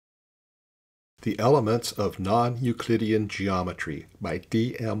The Elements of Non-Euclidean Geometry by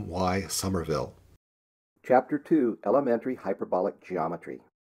D.M.Y. Sommerville. Chapter 2, Elementary Hyperbolic Geometry.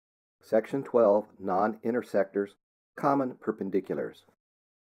 Section 12, Non-Intersectors, Common Perpendiculars.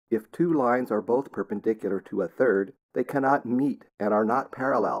 If two lines are both perpendicular to a third, they cannot meet and are not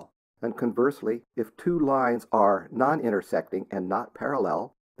parallel. And conversely, if two lines are non-intersecting and not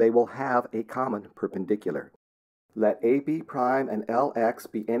parallel, they will have a common perpendicular. Let AB' and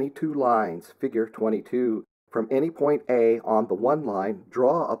LX be any two lines, figure 22. From any point A on the one line,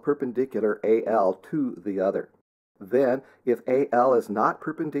 draw a perpendicular AL to the other. Then, if AL is not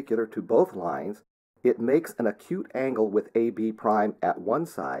perpendicular to both lines, it makes an acute angle with AB' at one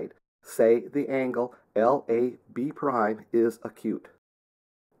side. Say the angle LAB' is acute.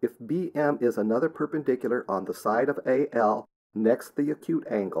 If BM is another perpendicular on the side of AL next the acute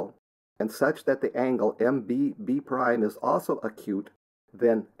angle, and such that the angle MBB' is also acute,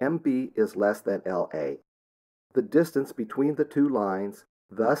 then MB is less than LA. The distance between the two lines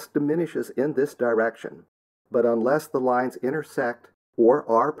thus diminishes in this direction, but unless the lines intersect or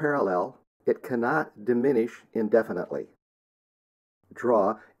are parallel, it cannot diminish indefinitely.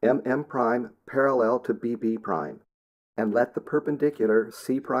 Draw MM' parallel to BB', and let the perpendicular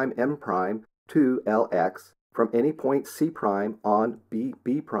C'M' to LX from any point C' on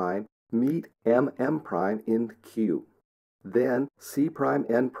BB' meet MM' in Q. Then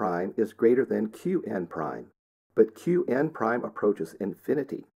C'N' is greater than Qn', but Qn' approaches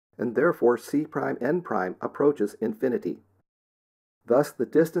infinity, and therefore C'N' approaches infinity. Thus the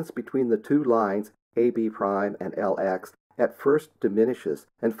distance between the two lines, AB' and LX, at first diminishes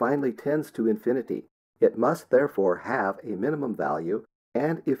and finally tends to infinity. It must therefore have a minimum value,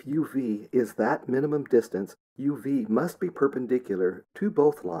 and if UV is that minimum distance, UV must be perpendicular to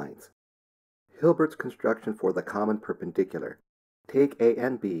both lines. Hilbert's construction for the common perpendicular. Take A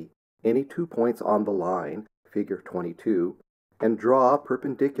and B, any 2 points on the line, figure 22, and draw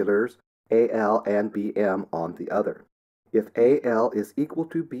perpendiculars AL and BM on the other. If AL is equal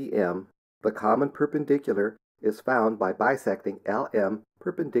to BM, the common perpendicular is found by bisecting LM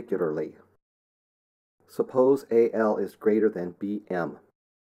perpendicularly. Suppose AL is greater than BM.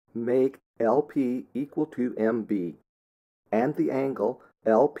 Make LP equal to MB, and the angle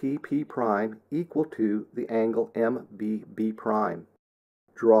LPP' equal to the angle MBB'.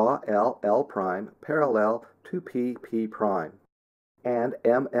 Draw LL' parallel to PP', and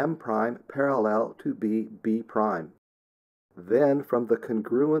MM' parallel to BB'. Then from the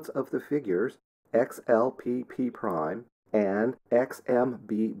congruence of the figures XLPP' and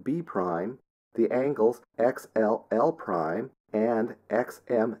XMBB', the angles XLL' and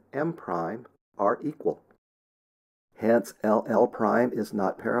XMM' are equal. Hence LL' is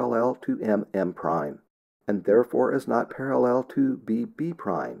not parallel to MM', and therefore is not parallel to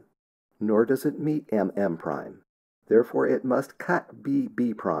BB', nor does it meet MM'. Therefore it must cut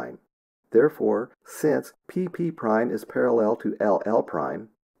BB'. Therefore, since PP' is parallel to LL',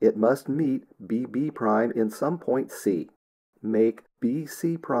 it must meet BB' in some point C. Make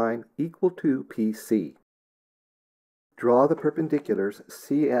BC' equal to PC. Draw the perpendiculars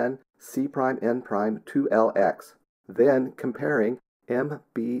CN, C'N' to LX. Then, comparing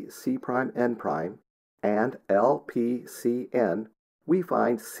MBC'N' and LPCN, we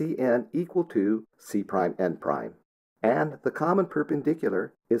find Cn equal to C'N', and the common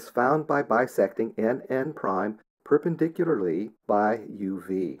perpendicular is found by bisecting NN' perpendicularly by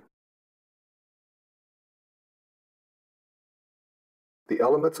UV. The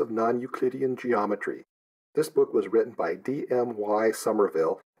Elements of Non-Euclidean Geometry. This book was written by D.M.Y.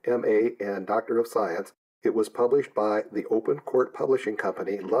 Sommerville, M.A. and Doctor of Science. It was published by the Open Court Publishing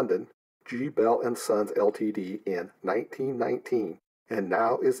Company, London, G. Bell & Sons, Ltd. in 1919, and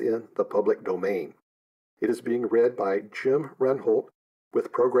now is in the public domain. It is being read by Jim Renholt,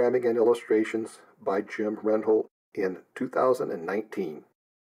 with programming and illustrations by Jim Renholt in 2019.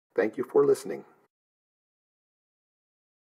 Thank you for listening.